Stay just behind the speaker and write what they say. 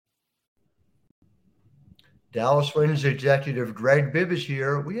Dallas Wings executive Greg Bibb is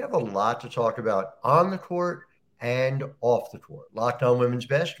here. We have a lot to talk about on the court and off the court. Locked On Women's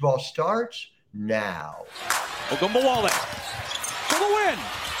Basketball starts now. Ogunbowale for the win.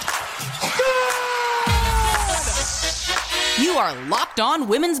 You are Locked On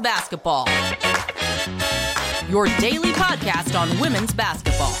Women's Basketball, your daily podcast on women's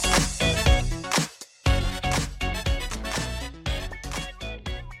basketball.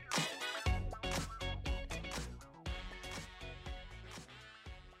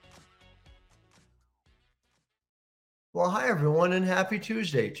 Well, hi, everyone, and happy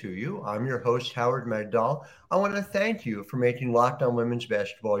Tuesday to you. I'm your host, Howard Magdahl. I want to thank you for making Locked On Women's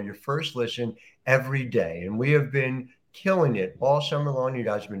Basketball your first listen every day. And we have been killing it all summer long. You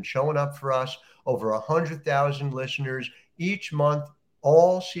guys have been showing up for us, over 100,000 listeners each month,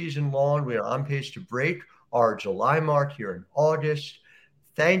 all season long. We are on pace to break our July mark here in August.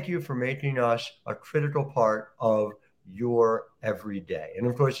 Thank you for making us a critical part of your everyday. And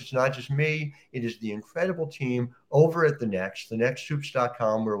of course, it's not just me. It is the incredible team over at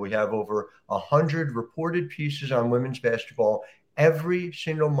thenexthoops.com, where we have over 100 reported pieces on women's basketball every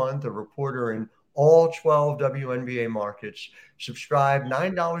single month, a reporter in all 12 WNBA markets. Subscribe,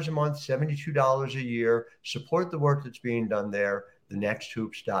 $9 a month, $72 a year. Support the work that's being done there,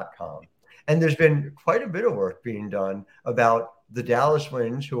 thenexthoops.com. And there's been quite a bit of work being done about the Dallas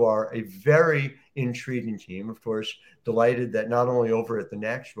Wings, who are a very intriguing team. Of course, delighted that not only over at the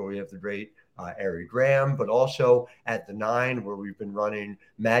Next, where we have the great Ari Graham, but also at the 9, where we've been running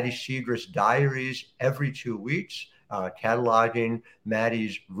Maddie Segrist diaries every 2 weeks, cataloging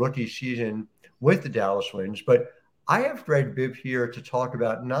Maddie's rookie season with the Dallas Wings. But I have Greg Bibb here to talk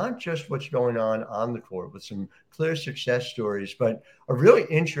about not just what's going on the court with some clear success stories, but a really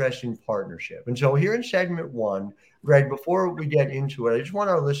interesting partnership. And so here in segment 1, Greg, before we get into it, I just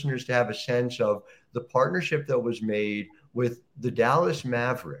want our listeners to have a sense of the partnership that was made with the Dallas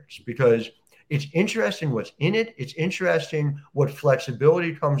Mavericks, because it's interesting what's in it. It's interesting what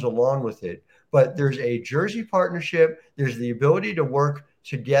flexibility comes along with it. But there's a jersey partnership. There's the ability to work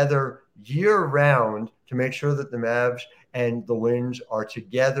together year round to make sure that the Mavs and the Wings are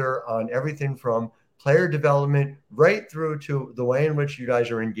together on everything from player development right through to the way in which you guys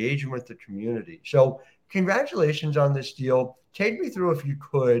are engaging with the community. So congratulations on this deal. Take me through, if you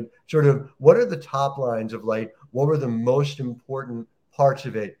could, sort of what are the top lines of like, what were the most important parts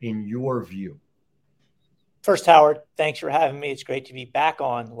of it in your view? First, Howard, thanks for having me. It's great to be back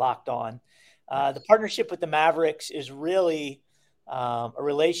on Locked On. The partnership with the Mavericks is really a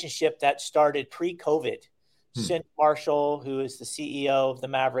relationship that started pre-COVID. Cynthia Marshall, who is the CEO of the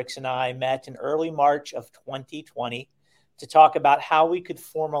Mavericks, and I met in early March of 2020 to talk about how we could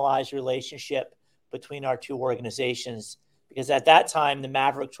formalize a relationship between our two organizations. Because at that time, the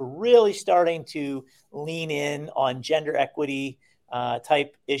Mavericks were really starting to lean in on gender equity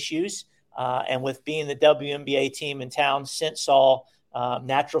type issues. And with being the WNBA team in town, Cint saw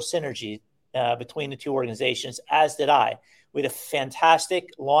natural synergy between the two organizations, as did I. We had a fantastic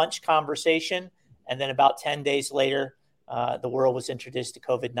launch conversation. And then about 10 days later, the world was introduced to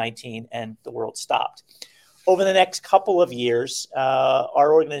COVID-19 and the world stopped. Over the next couple of years,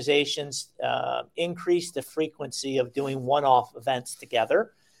 our organizations increased the frequency of doing one-off events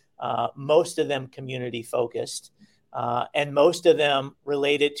together, most of them community-focused, and most of them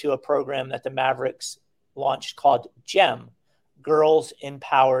related to a program that the Mavericks launched called GEM, Girls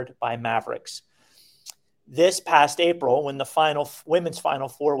Empowered by Mavericks. This past April, when the women's Final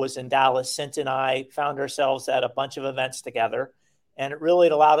Four was in Dallas, Cint and I found ourselves at a bunch of events together, and it really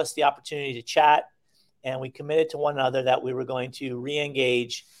allowed us the opportunity to chat. And we committed to one another that we were going to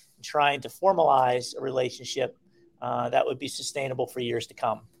re-engage in trying to formalize a relationship that would be sustainable for years to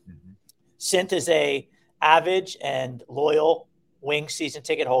come. Mm-hmm. Cint is a avid and loyal Wings season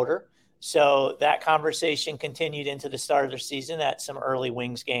ticket holder. So that conversation continued into the start of the season at some early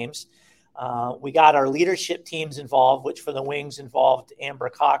Wings games. We got our leadership teams involved, which for the Wings involved Amber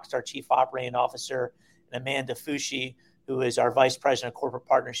Cox, our Chief Operating Officer, and Amanda Fushi, who is our Vice President of Corporate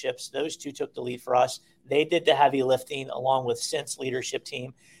Partnerships. Those two took the lead for us. They did the heavy lifting along with Cint's leadership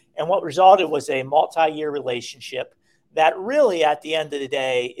team. And what resulted was a multi-year relationship that really, at the end of the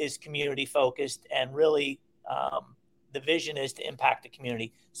day, is community-focused, and really the vision is to impact the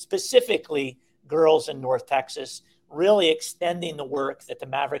community, specifically girls in North Texas, really extending the work that the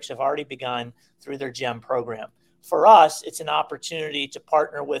Mavericks have already begun through their GEM program. For us, it's an opportunity to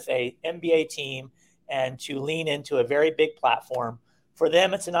partner with a NBA team and to lean into a very big platform. For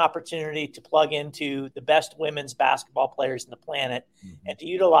them, it's an opportunity to plug into the best women's basketball players on the planet and to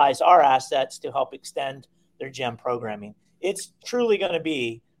utilize our assets to help extend their GEM programming. It's truly going to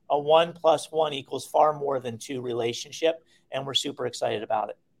be a 1+1 = far more than 2 relationship, and we're super excited about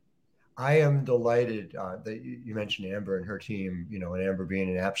it. I am delighted that you mentioned Amber and her team, and Amber being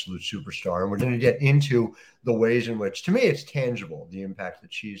an absolute superstar. And we're going to get into the ways in which, to me, it's tangible, the impact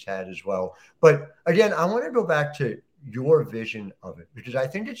that she's had as well. But again, I want to go back to your vision of it, because I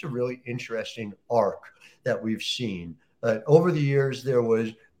think it's a really interesting arc that we've seen. Over the years, there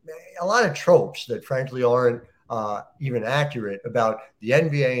was a lot of tropes that frankly aren't even accurate about the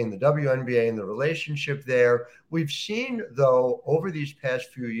NBA and the WNBA and the relationship there. We've seen, though, over these past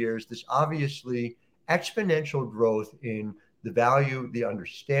few years, this obviously exponential growth in the value, the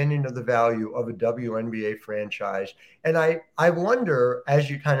understanding of the value of a WNBA franchise. And I wonder, as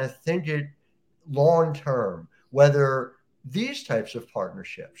you kind of think it long term, whether these types of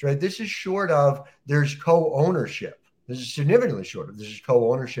partnerships, right? This is short of there's co-ownership. This is significantly short of this is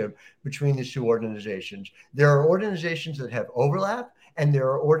co-ownership between these two organizations. There are organizations that have overlap, and there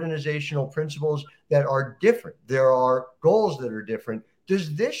are organizational principles that are different. There are goals that are different.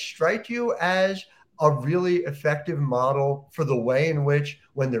 Does this strike you as a really effective model for the way in which,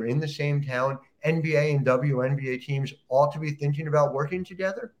 when they're in the same town, NBA and WNBA teams ought to be thinking about working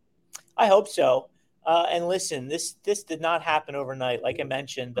together? I hope so. And listen, this did not happen overnight. Like I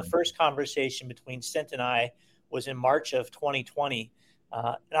mentioned, the first conversation between Cint and I was in March of 2020.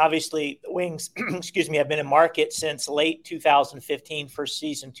 And obviously, the Wings, have been in market since late 2015, first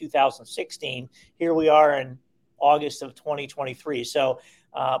season 2016. Here we are in August of 2023. So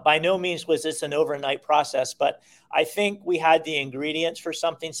by no means was this an overnight process, but I think we had the ingredients for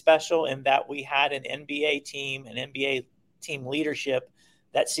something special in that we had an NBA team, an NBA team leadership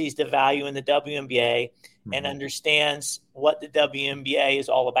that sees the value in the WNBA and understands what the WNBA is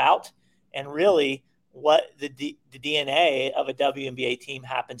all about, and really what the DNA of a WNBA team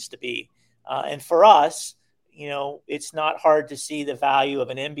happens to be. And for us, it's not hard to see the value of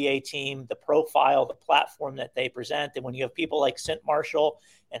an NBA team, the profile, the platform that they present. And when you have people like Cint Marshall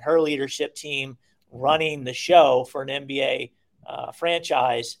and her leadership team running the show for an NBA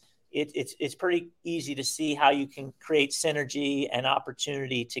franchise, it's pretty easy to see how you can create synergy and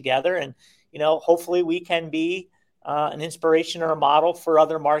opportunity together. And, hopefully we can be an inspiration or a model for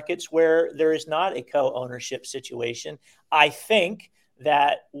other markets where there is not a co-ownership situation. I think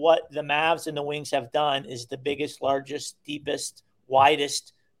that what the Mavs and the Wings have done is the biggest, largest, deepest,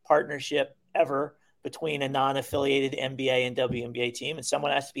 widest partnership ever between a non-affiliated NBA and WNBA team. And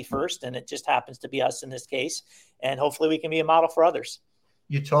someone has to be first, and it just happens to be us in this case. And hopefully we can be a model for others.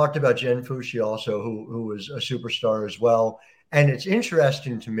 You talked about Jen Fushi also, who was a superstar as well. And it's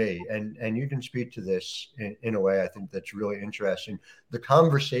interesting to me, and you can speak to this in a way I think that's really interesting. The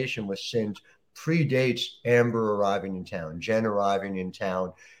conversation with Cint predates Amber arriving in town, Jen arriving in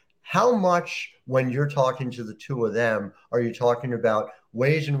town. How much, when you're talking to the two of them, are you talking about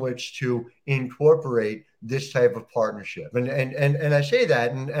ways in which to incorporate this type of partnership? And I say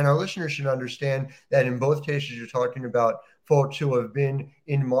that, and our listeners should understand that in both cases, you're talking about folks who have been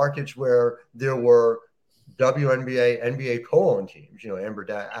in markets where there were WNBA, NBA co-owned teams, Amber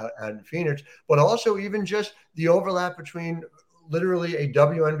out in Phoenix, but also even just the overlap between literally a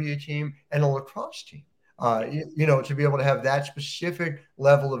WNBA team and a lacrosse team. To be able to have that specific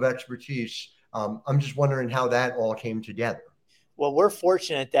level of expertise. I'm just wondering how that all came together. Well, we're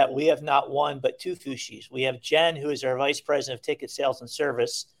fortunate that we have not one, but two Fushis. We have Jen, who is our vice president of ticket sales and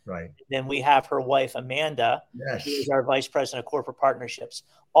service. Right. Then we have her wife, Amanda, yes, who is our vice president of corporate partnerships.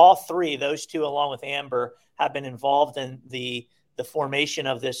 All three, those two, along with Amber, have been involved in the formation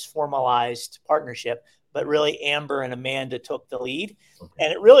of this formalized partnership. But really, Amber and Amanda took the lead. Okay.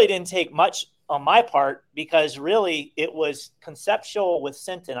 And it really didn't take much on my part, because really it was conceptual with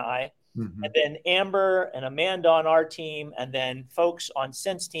Cint and I. Mm-hmm. And then Amber and Amanda on our team, and then folks on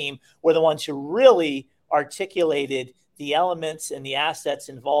Cint's team were the ones who really articulated the elements and the assets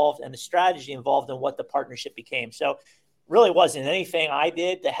involved and the strategy involved in what the partnership became. So really wasn't anything I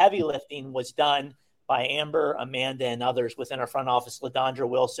did. The heavy lifting was done by Amber, Amanda, and others within our front office. LaDondra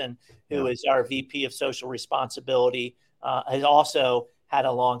Wilson, who is our VP of social responsibility, has also had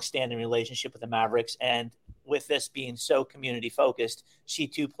a long-standing relationship with the Mavericks. And with this being so community focused, she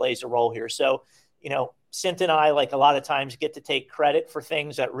too plays a role here. So, Cint and I, like a lot of times, get to take credit for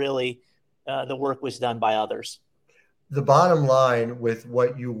things that really the work was done by others. The bottom line with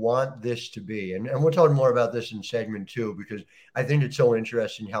what you want this to be, and we'll talk more about this in segment 2, because I think it's so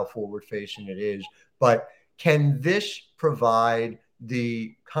interesting how forward facing it is, but can this provide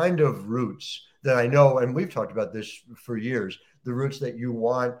the kind of roots that I know, and we've talked about this for years, the roots that you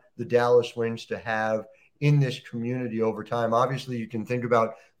want the Dallas Wings to have in this community over time? Obviously, you can think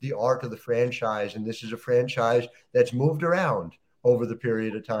about the arc of the franchise, and this is a franchise that's moved around over the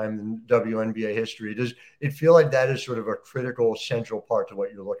period of time in WNBA history. Does it feel like that is sort of a critical, central part to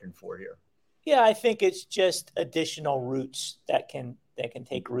what you're looking for here? Yeah, I think it's just additional roots that can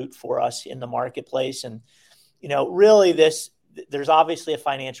take root for us in the marketplace. And, really there's obviously a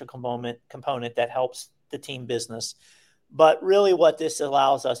financial component that helps the team business. But really what this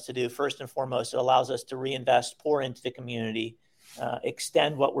allows us to do, first and foremost, it allows us to reinvest, pour into the community,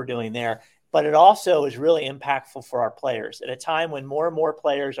 extend what we're doing there. But it also is really impactful for our players. At a time when more and more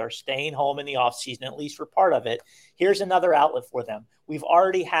players are staying home in the offseason, at least for part of it, here's another outlet for them. We've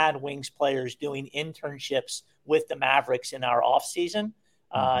already had Wings players doing internships with the Mavericks in our offseason.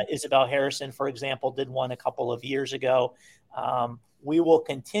 Isabel Harrison, for example, did one a couple of years ago. We will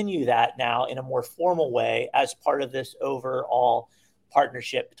continue that now in a more formal way as part of this overall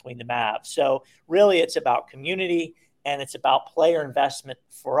partnership between the Mavs. So really it's about community and it's about player investment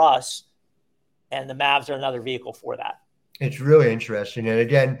for us. And the Mavs are another vehicle for that. It's really interesting. And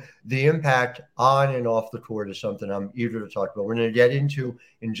again, the impact on and off the court is something I'm eager to talk about. We're going to get into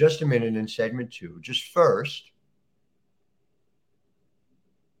in just a minute in segment 2. Just first,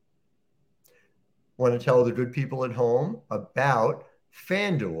 I want to tell the good people at home about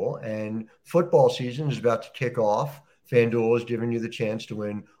FanDuel, and football season is about to kick off. FanDuel is giving you the chance to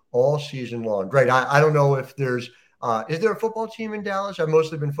win all season long. Great. I don't know if there's is there a football team in Dallas? I've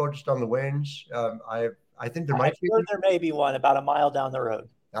mostly been focused on the Wings. I think there might be. There may be one about a mile down the road.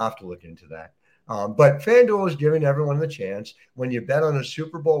 I'll have to look into that. But FanDuel is giving everyone the chance when you bet on a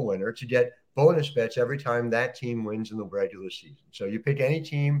Super Bowl winner to get bonus bets every time that team wins in the regular season. So you pick any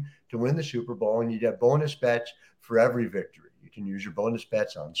team to win the Super Bowl and you get bonus bets for every victory. You can use your bonus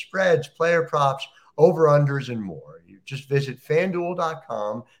bets on spreads, player props, over-unders, and more. You just visit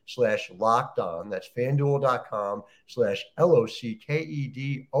FanDuel.com/lockedon. That's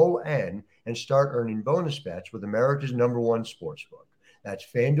FanDuel.com/LOCKEDON and start earning bonus bets with America's #1 sportsbook. That's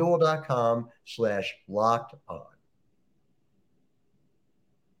FanDuel.com/lockedon.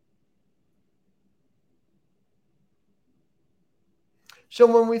 So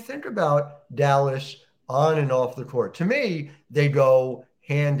when we think about Dallas on and off the court, to me, they go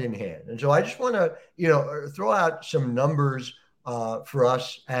hand in hand. And so I just want to, throw out some numbers for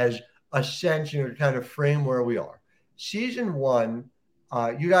us as a sense, to kind of frame where we are. Season 1,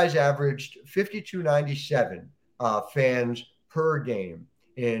 you guys averaged 5,297 fans per game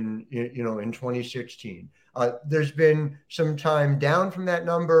in 2016. There's been some time down from that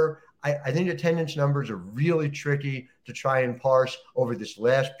number. I think attendance numbers are really tricky to try and parse over this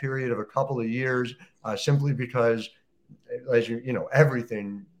last period of a couple of years, simply because, as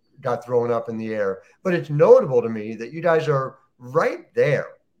everything got thrown up in the air. But it's notable to me that you guys are right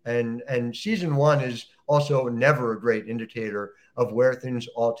there. And season 1 is also never a great indicator of where things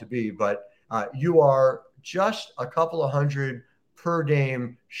ought to be. But you are just a couple of hundred per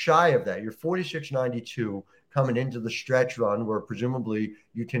game shy of that. You're 46.92 coming into the stretch run, where presumably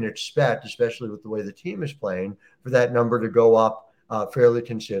you can expect, especially with the way the team is playing, for that number to go up fairly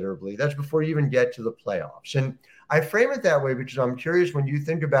considerably. That's before you even get to the playoffs. And I frame it that way because I'm curious, when you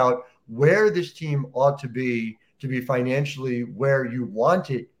think about where this team ought to be financially where you want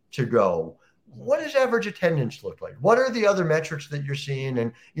it to go, what does average attendance look like? What are the other metrics that you're seeing?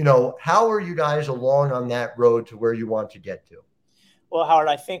 And, how are you guys along on that road to where you want to get to? Well, Howard,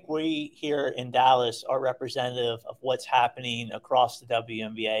 I think we here in Dallas are representative of what's happening across the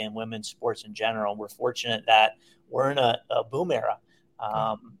WNBA and women's sports in general. We're fortunate that we're in a boom era.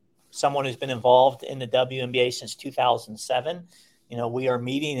 Someone who's been involved in the WNBA since 2007, we are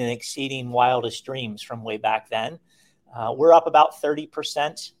meeting and exceeding wildest dreams from way back then. We're up about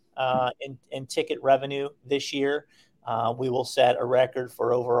 30% in ticket revenue this year. We will set a record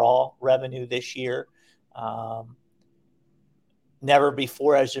for overall revenue this year. Never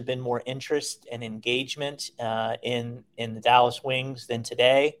before has there been more interest and engagement in the Dallas Wings than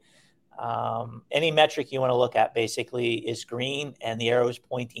today. Any metric you want to look at basically is green, and the arrow is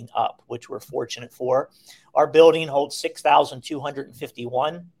pointing up, which we're fortunate for. Our building holds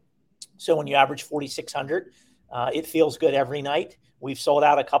 6,251. So when you average 4,600, it feels good every night. We've sold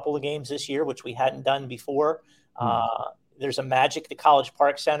out a couple of games this year, which we hadn't done before. There's a magic to College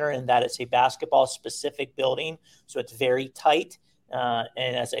Park Center in that it's a basketball-specific building, so it's very tight.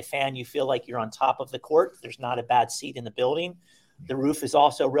 And as a fan, you feel like you're on top of the court. There's not a bad seat in the building. The roof is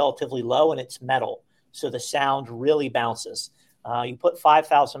also relatively low, and it's metal, so the sound really bounces. You put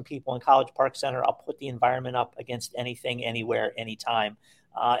 5,000 people in College Park Center, I'll put the environment up against anything, anywhere, anytime.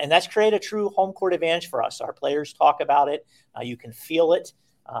 And that's created a true home court advantage for us. Our players talk about it. You can feel it.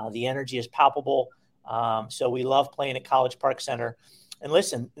 The energy is palpable. So we love playing at College Park Center. And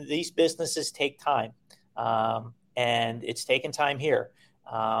listen, these businesses take time. and it's taken time here.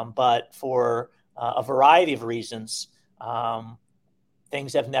 But for a variety of reasons,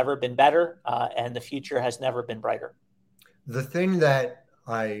 things have never been better, and the future has never been brighter. The thing that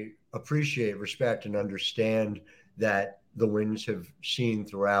I appreciate, respect, and understand that the Winds have seen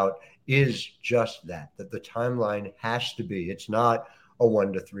throughout is just that the timeline has to be, it's not a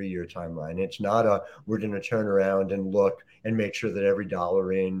 1 to 3 year timeline. It's not we're going to turn around and look and make sure that every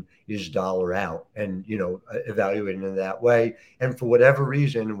dollar in is dollar out, and, evaluating in that way. And for whatever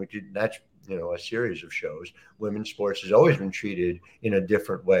reason, that's, a series of shows, women's sports has always been treated in a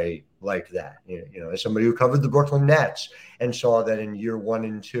different way like that. As somebody who covered the Brooklyn Nets and saw that in year 1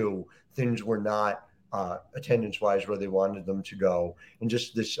 and 2, things were not attendance wise where they wanted them to go. And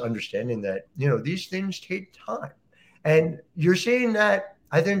just this understanding that, these things take time. And you're seeing that,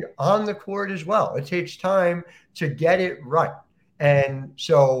 I think, on the court as well. It takes time to get it right. And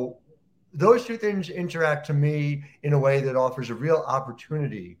so those two things interact to me in a way that offers a real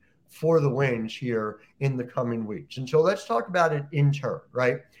opportunity for the Winds here in the coming weeks. And so let's talk about it in turn,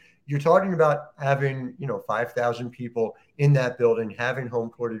 right? You're talking about having, 5,000 people in that building, having home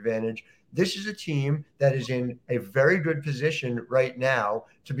court advantage. This is a team that is in a very good position right now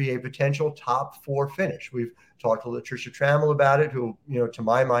to be a potential top 4 finish. We've talked to Latricia Trammell about it, who, to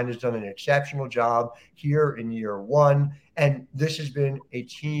my mind, has done an exceptional job here in year 1. And this has been a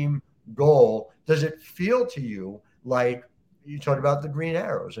team goal. Does it feel to you like, you talked about the green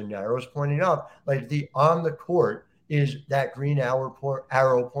arrows and arrows pointing up, like the on the court is that green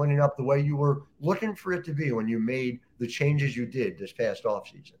arrow pointing up the way you were looking for it to be when you made the changes you did this past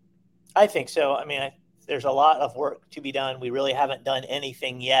offseason? I think so. I mean, there's a lot of work to be done. We really haven't done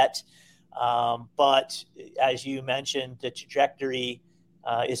anything yet. But as you mentioned, the trajectory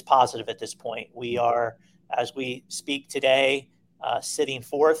is positive at this point. We are, as we speak today, sitting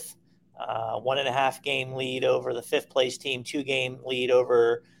 4th, 1.5 game lead over the 5th place team, 2 game lead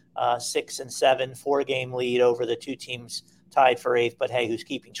over 6 and 7, 4 game lead over the 2 teams tied for 8th. But hey, who's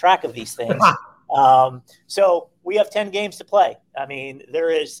keeping track of these things? So we have 10 games to play. I mean, there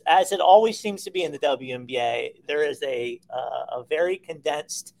is, as it always seems to be in the WNBA, there is a very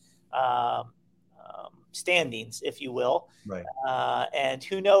condensed standings, if you will. Right. And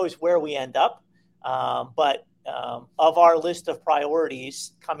who knows where we end up. But of our list of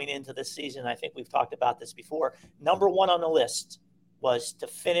priorities coming into this season, I think we've talked about this before. Number 1 on the list was to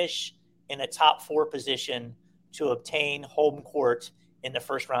finish in a top 4 position to obtain home court in the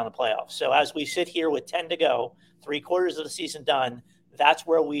first round of playoffs. So as we sit here with 10 to go, 3/4 of the season done, that's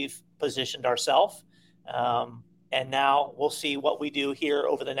where we've positioned ourselves. And now we'll see what we do here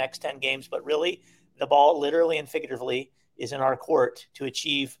over the next 10 games. But really, the ball, literally and figuratively, is in our court to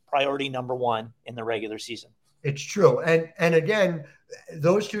achieve priority number 1 in the regular season. It's true. And again,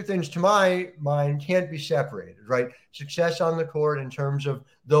 those two things to my mind can't be separated, right? Success on the court in terms of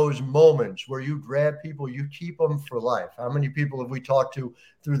those moments where you grab people, you keep them for life. How many people have we talked to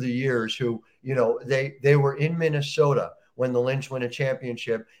through the years who, they were in Minnesota when the Lynch win a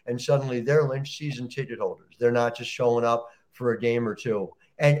championship and suddenly they're Lynch season ticket holders. They're not just showing up for a game or two.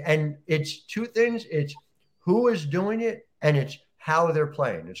 And it's two things. It's who is doing it and it's how they're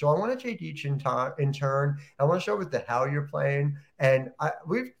playing. And so I want to take each in turn. I want to start with the how you're playing. And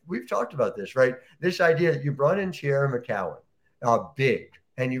we've talked about this, right? This idea that you brought in Tierra McCowan, big,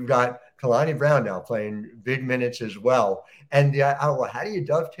 and you've got Kalani Brown now playing big minutes as well. And how do you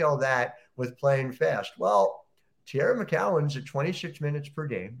dovetail that with playing fast? Well, Tierra McCowan's at 26 minutes per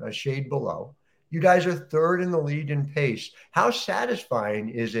game, a shade below. You guys are 3rd in the league in pace. How satisfying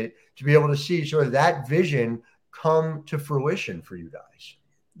is it to be able to see sort of that vision come to fruition for you guys?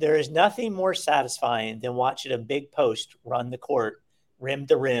 There is nothing more satisfying than watching a big post run the court rim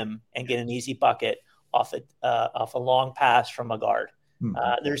to rim and get an easy bucket off a long pass from a guard.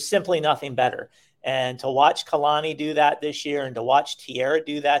 Mm-hmm. There's simply nothing better. And to watch Kalani do that this year and to watch Tierra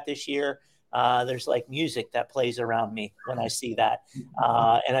do that this year, there's like music that plays around me when I see that.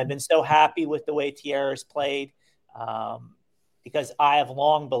 And I've been so happy with the way Tierra's played. Because I have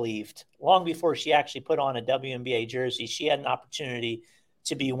long believed, long before she actually put on a WNBA jersey, she had an opportunity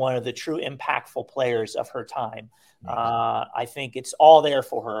to be one of the true impactful players of her time. I think it's all there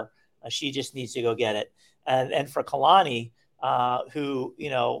for her. She just needs to go get it. And for Kalani, who,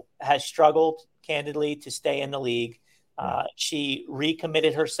 has struggled candidly to stay in the league, she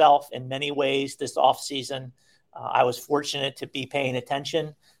recommitted herself in many ways this offseason. I was fortunate to be paying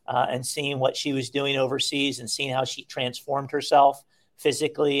attention and seeing what she was doing overseas and seeing how she transformed herself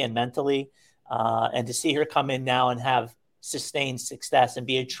physically and mentally. And to see her come in now and have sustained success and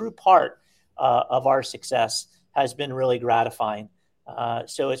be a true part of our success has been really gratifying.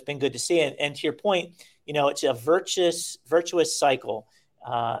 So it's been good to see. And to your point, it's a virtuous cycle.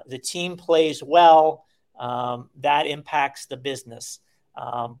 The team plays well, that impacts the business.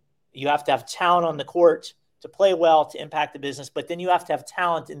 You have to have talent on the court to play well to impact the business, but then you have to have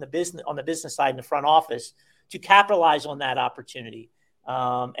talent in the business on the business side in the front office to capitalize on that opportunity.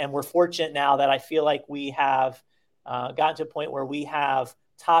 And we're fortunate now that I feel like we have gotten to a point where we have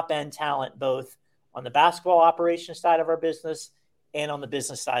top end talent both on the basketball operations side of our business and on the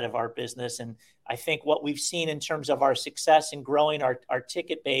business side of our business. And I think what we've seen in terms of our success in growing our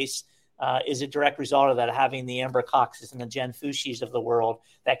ticket base is a direct result of that, having the Amber Coxes and the Jen Fushis of the world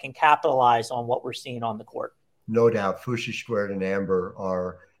that can capitalize on what we're seeing on the court. No doubt. Fushi Squared and Amber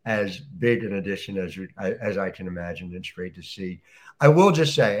are as big an addition as I can imagine. It's great to see. I will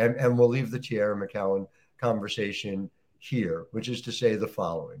just say, and we'll leave the Tierra McCowan conversation here, which is to say the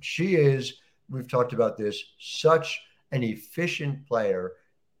following. She is, we've talked about this, such an efficient player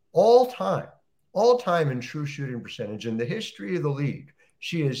all time in true shooting percentage in the history of the league.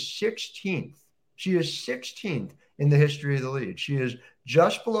 She is 16th. She is 16th in the history of the league. She is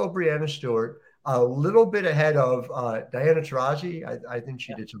just below Breanna Stewart, a little bit ahead of Diana Taurasi. I think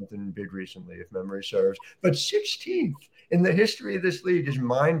she did something big recently, if memory serves. But 16th in the history of this league is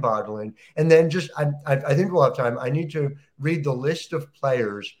mind-boggling. And then I think we'll have time. I need to read the list of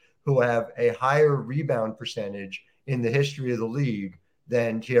players who have a higher rebound percentage in the history of the league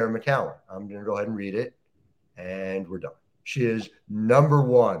than Tierra McCowan. I'm going to go ahead and read it, and we're done. She is number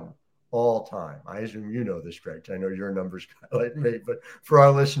one all time. I assume you know this, Greg. I know your numbers like me, but for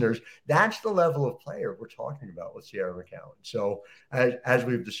our listeners, that's the level of player we're talking about with Tierra McCowan. So as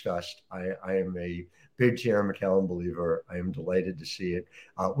we've discussed, I am a big Tierra McCowan believer. I am delighted to see it.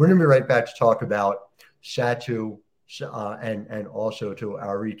 We're going to be right back to talk about Satu and also to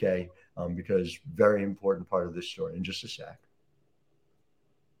Arike because very important part of this story in just a sec.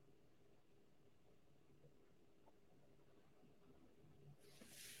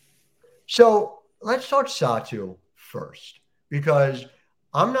 So let's talk Satu first, because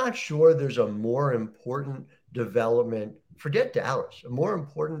I'm not sure there's a more important development, forget Dallas, a more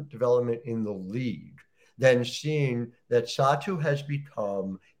important development in the league than seeing that Satu has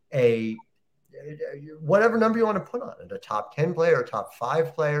become a, whatever number you want to put on it, a top 10 player, a top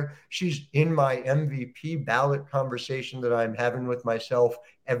 5 player. She's in my MVP ballot conversation that I'm having with myself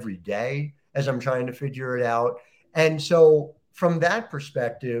every day as I'm trying to figure it out. And so from that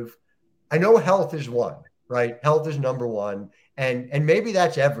perspective, I know health is one, right? Health is number one. And maybe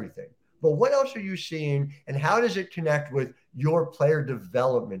that's everything. But what else are you seeing? And how does it connect with your player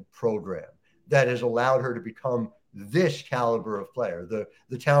development program that has allowed her to become this caliber of player?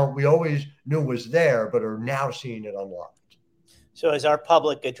 The talent we always knew was there, but are now seeing it unlocked. So as our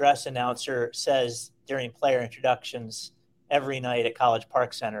public address announcer says during player introductions every night at College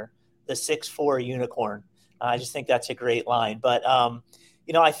Park Center, the 6'4" unicorn. I just think that's a great line. But,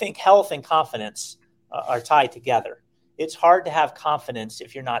 I think health and confidence are tied together. It's hard to have confidence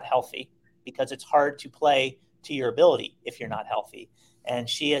if you're not healthy because it's hard to play to your ability if you're not healthy. And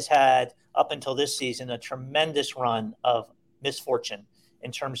she has had, up until this season, a tremendous run of misfortune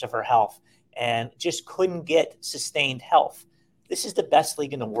in terms of her health and just couldn't get sustained health. This is the best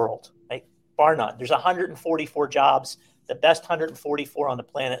league in the world, right? Bar none. There's 144 jobs, the best 144 on the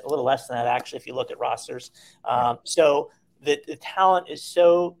planet, a little less than that, actually, if you look at rosters. So the talent is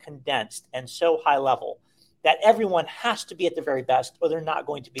so condensed and so high level that everyone has to be at their very best or they're not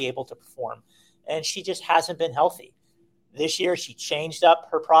going to be able to perform. And she just hasn't been healthy. This year, she changed up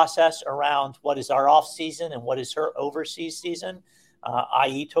her process around what is our off season and what is her overseas season,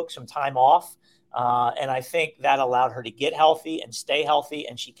 i.e. took some time off. And I think that allowed her to get healthy and stay healthy.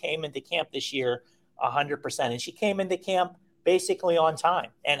 And she came into camp this year 100%. And she came into camp basically on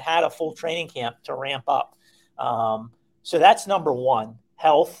time and had a full training camp to ramp up. So that's number one,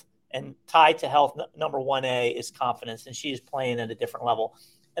 health, and tied to health. Number 1A is confidence, and she is playing at a different level.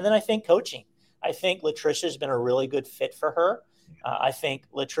 And then I think coaching. I think Latricia has been a really good fit for her. I think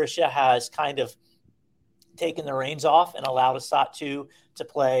Latricia has kind of taken the reins off and allowed Satu to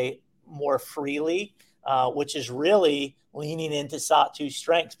play more freely, which is really leaning into Satu's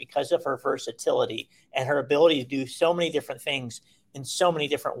strengths because of her versatility and her ability to do so many different things in so many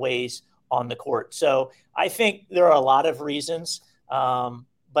different ways on the court. So I think there are a lot of reasons,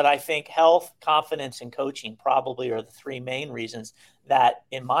 but I think health, confidence, and coaching probably are the three main reasons that,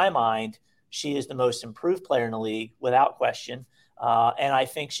 in my mind, she is the most improved player in the league without question. And I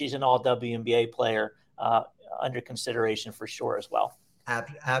think she's an all WNBA player under consideration for sure as well.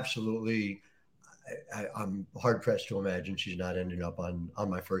 Absolutely. I'm hard pressed to imagine she's not ending up on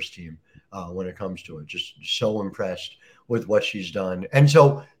my first team when it comes to it. Just so impressed with what she's done. And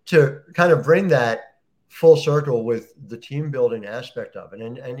so to kind of bring that full circle with the team building aspect of it,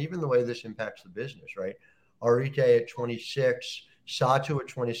 and even the way this impacts the business, right? Arite at 26, Satu at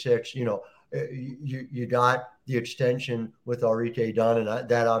 26, you got the extension with Arite done, and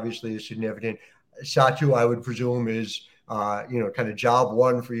that obviously is significant. Satu, I would presume, is kind of job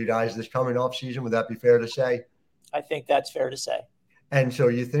one for you guys this coming off season. Would that be fair to say? I think that's fair to say. And so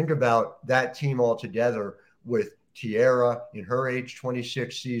you think about that team all together with Tierra in her age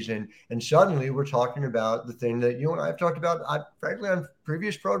 26 season, and suddenly we're talking about the thing that you and I have talked about, frankly, on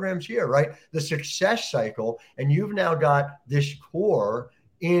previous programs here, right? The success cycle, and you've now got this core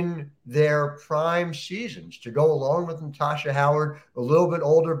in their prime seasons to go along with Natasha Howard, a little bit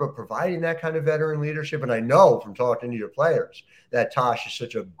older, but providing that kind of veteran leadership. And I know from talking to your players that Tosh is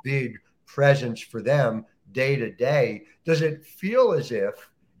such a big presence for them day to day. Does it feel as if,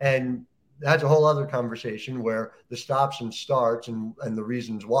 and that's a whole other conversation where the stops and starts and the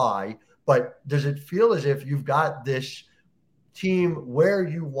reasons why, but does it feel as if you've got this team where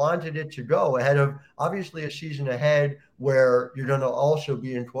you wanted it to go ahead of obviously a season ahead where you're going to also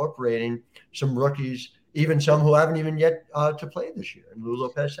be incorporating some rookies, even some who haven't even yet to play this year, and Lou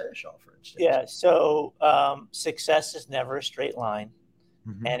Lopez-Seneschal, for instance? Yeah, so success is never a straight line,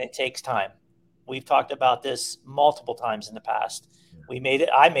 and it takes time. We've talked about this multiple times in the past. Yeah.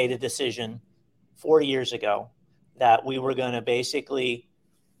 I made a decision 4 years ago that we were going to basically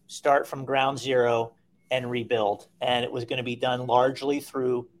start from ground zero and rebuild. And it was going to be done largely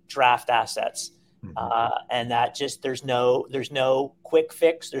through draft assets. And that just, there's no quick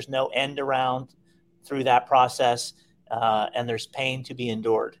fix. There's no end around through that process. And there's pain to be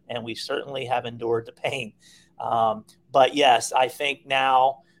endured. And we certainly have endured the pain. But yes, I think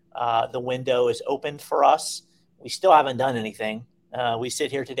now the window is opened for us. We still haven't done anything. We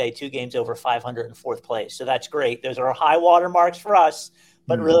sit here today, 2 games over 500 in 4th place. So that's great. Those are high water marks for us.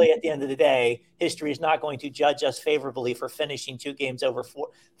 But really, at the end of the day, history is not going to judge us favorably for finishing 2 games over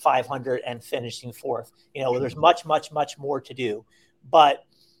 500 and finishing 4th. There's much, much, much more to do. But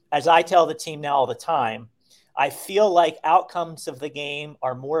as I tell the team now all the time, I feel like outcomes of the game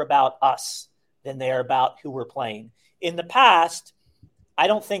are more about us than they are about who we're playing. In the past, I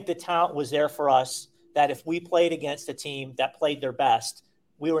don't think the talent was there for us that if we played against a team that played their best,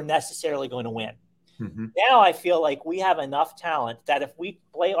 we were necessarily going to win. Now I feel like we have enough talent that if we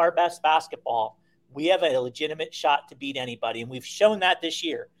play our best basketball, we have a legitimate shot to beat anybody. And we've shown that this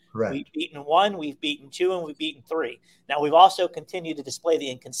year. Correct. We've beaten 1, we've beaten 2, and we've beaten 3. Now we've also continued to display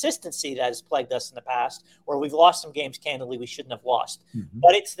the inconsistency that has plagued us in the past, where we've lost some games candidly we shouldn't have lost.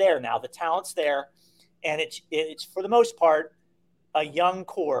 But it's there now. The talent's there. And it's for the most part, a young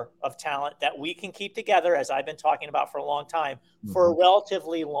core of talent that we can keep together, as I've been talking about for a long time, for a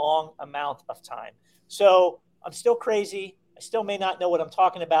relatively long amount of time. So I'm still crazy. I still may not know what I'm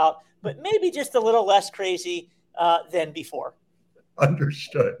talking about, but maybe just a little less crazy than before.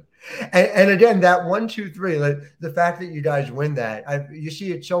 Understood. And again, that 1, 2, 3, the fact that you guys win that, you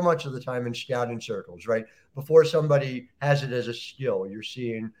see it so much of the time in scouting circles, right? Before somebody has it as a skill, you're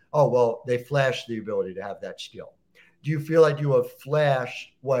seeing, oh, well, they flash the ability to have that skill. Do you feel like you have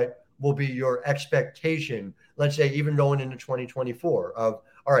flashed what will be your expectation, let's say even going into 2024 of,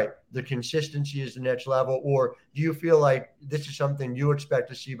 all right, the consistency is the next level, or do you feel like this is something you expect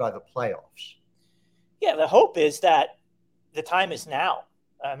to see by the playoffs? Yeah, the hope is that the time is now.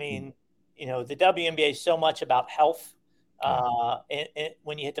 I mean, the WNBA is so much about health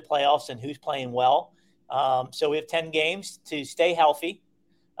when you hit the playoffs and who's playing well. So we have 10 games to stay healthy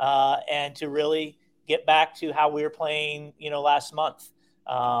and to really get back to how we were playing, last month.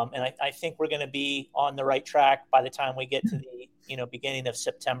 And I think we're going to be on the right track by the time we get to the, beginning of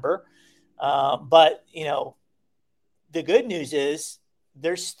September. But the good news is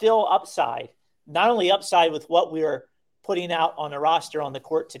there's still upside, not only upside with what we're putting out on a roster on the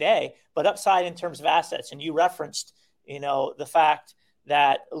court today, but upside in terms of assets. And you referenced, the fact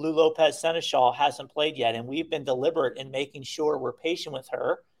that Lou Lopez-Seneschal hasn't played yet. And we've been deliberate in making sure we're patient with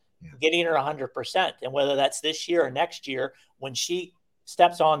her, getting her 100%. And whether that's this year or next year, when she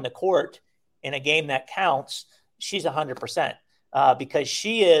steps on the court in a game that counts, she's 100%. Because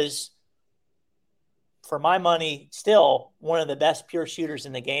she is, for my money, still one of the best pure shooters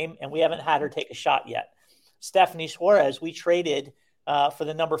in the game, and we haven't had her take a shot yet. Stephanie Suarez, we traded for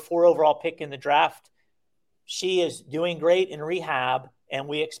the number 4 overall pick in the draft. She is doing great in rehab, and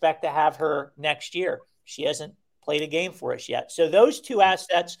we expect to have her next year. She hasn't played a game for us yet. So those 2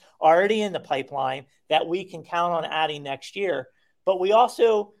 assets are already in the pipeline that we can count on adding next year. But we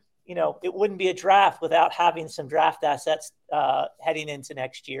also, it wouldn't be a draft without having some draft assets heading into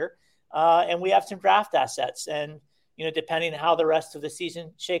next year. And we have some draft assets. And, depending on how the rest of the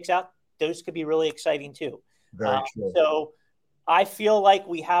season shakes out, those could be really exciting too. Very true. So I feel like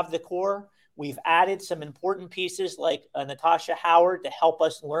we have the core. We've added some important pieces like Natasha Howard to help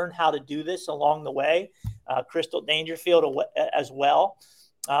us learn how to do this along the way. Crystal Dangerfield as well.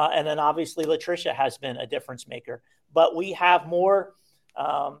 And then obviously Latricia has been a difference maker. But we have more,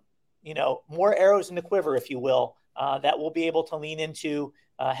 more arrows in the quiver, if you will, that we'll be able to lean into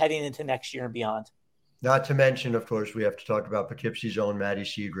heading into next year and beyond. Not to mention, of course, we have to talk about Poughkeepsie's own Maddie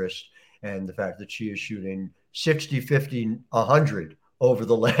Siegrist and the fact that she is shooting 60, 50, 100 over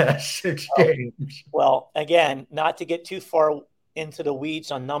the last 6 games. Well, again, not to get too far into the weeds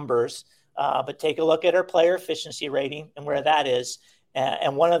on numbers, but take a look at her player efficiency rating and where that is.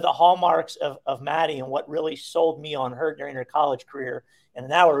 And one of the hallmarks of Maddie and what really sold me on her during her college career, and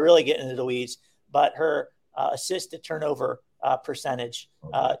now we're really getting into the weeds, but her assist to turnover percentage.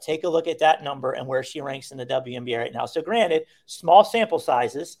 Take a look at that number and where she ranks in the WNBA right now. So granted, small sample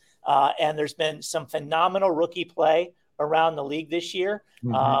sizes, and there's been some phenomenal rookie play around the league this year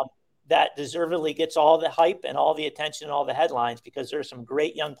that deservedly gets all the hype and all the attention and all the headlines because there's some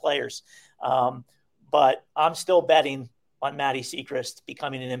great young players. But I'm still betting on Maddie Siegrist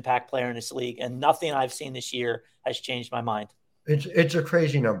becoming an impact player in this league, and nothing I've seen this year has changed my mind. It's a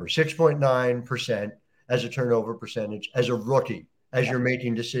crazy number, 6.9% as a turnover percentage, as a rookie, as you're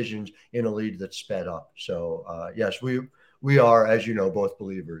making decisions in a league that's sped up. So, yes, we are, as you know, both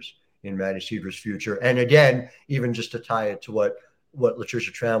believers in Maddie Siegrist's future. And again, even just to tie it to what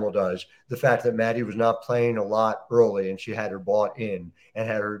Latricia Trammell does, the fact that Maddie was not playing a lot early and she had her bought in and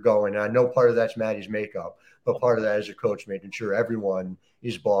had her going. And I know part of that's Maddie's makeup, but part of that is a coach making sure everyone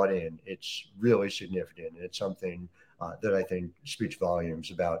is bought in. It's really significant. And it's something that I think speaks volumes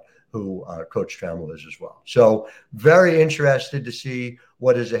about who Coach Trammell is as well. So very interested to see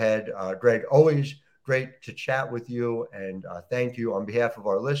what is ahead. Greg, always great to chat with you, and thank you on behalf of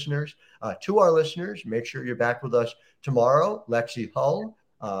our listeners. To our listeners, make sure you're back with us tomorrow. Lexi Hull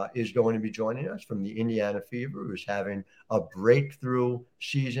is going to be joining us from the Indiana Fever, who's having a breakthrough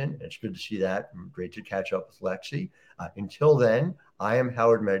season. It's good to see that. Great to catch up with Lexi. Until then, I am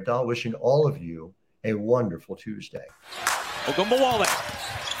Howard Megdal, wishing all of you a wonderful Tuesday. Ogunbowale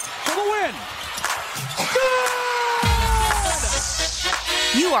for the win.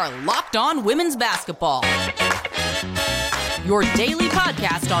 You are Locked On Women's Basketball, your daily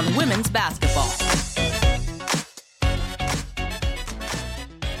podcast on women's basketball.